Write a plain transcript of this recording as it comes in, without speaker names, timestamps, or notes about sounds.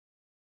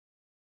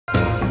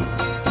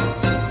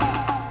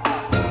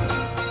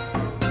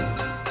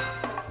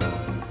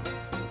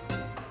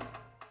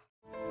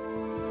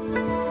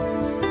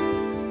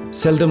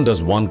Seldom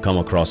does one come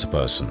across a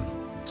person,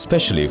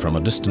 especially from a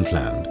distant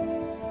land,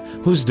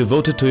 who is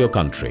devoted to your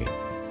country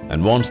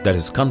and wants that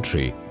his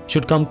country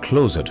should come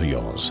closer to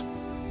yours.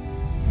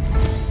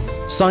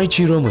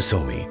 Saichiro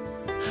Misumi,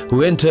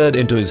 who entered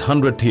into his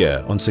 100th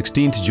year on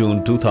 16th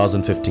June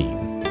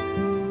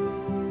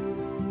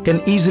 2015,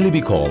 can easily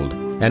be called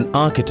an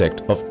architect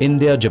of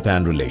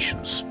India-Japan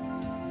relations,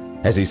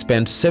 as he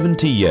spent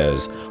 70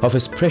 years of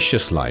his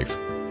precious life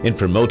in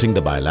promoting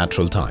the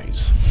bilateral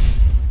ties.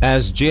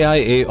 As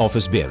JIA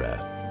office bearer,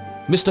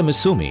 Mr.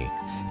 Misumi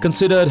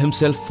considered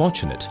himself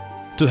fortunate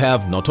to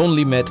have not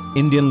only met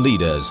Indian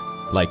leaders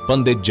like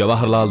Pandit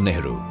Jawaharlal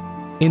Nehru,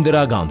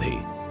 Indira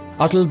Gandhi,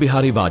 Atal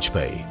Bihari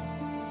Vajpayee,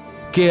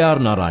 K.R.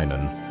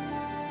 Narayanan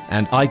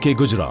and I.K.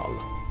 Gujral,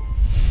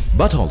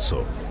 but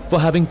also for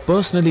having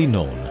personally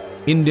known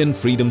Indian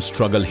freedom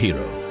struggle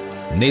hero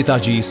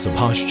Netaji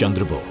Subhash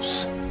Chandra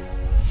Bose.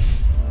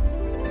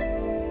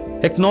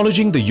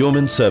 Acknowledging the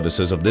yeoman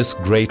services of this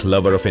great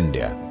lover of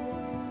India,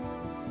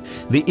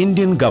 the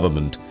Indian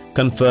government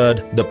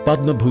conferred the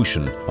Padma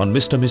Bhushan on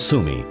Mr.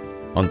 Misumi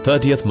on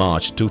 30th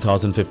March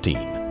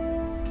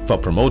 2015 for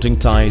promoting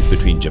ties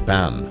between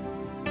Japan,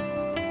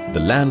 the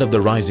land of the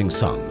rising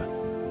sun,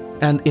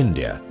 and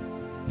India,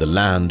 the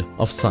land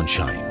of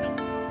sunshine.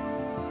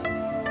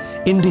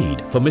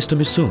 Indeed, for Mr.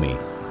 Misumi,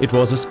 it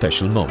was a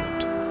special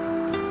moment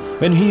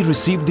when he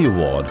received the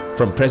award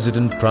from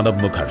President Pranab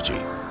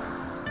Mukherjee.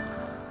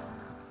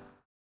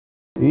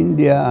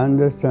 India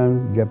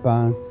understands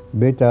Japan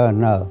better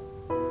now.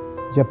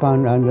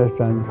 Japan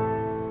understands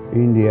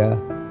India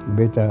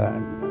better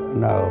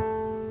now.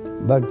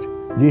 But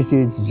this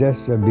is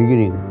just a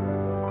beginning.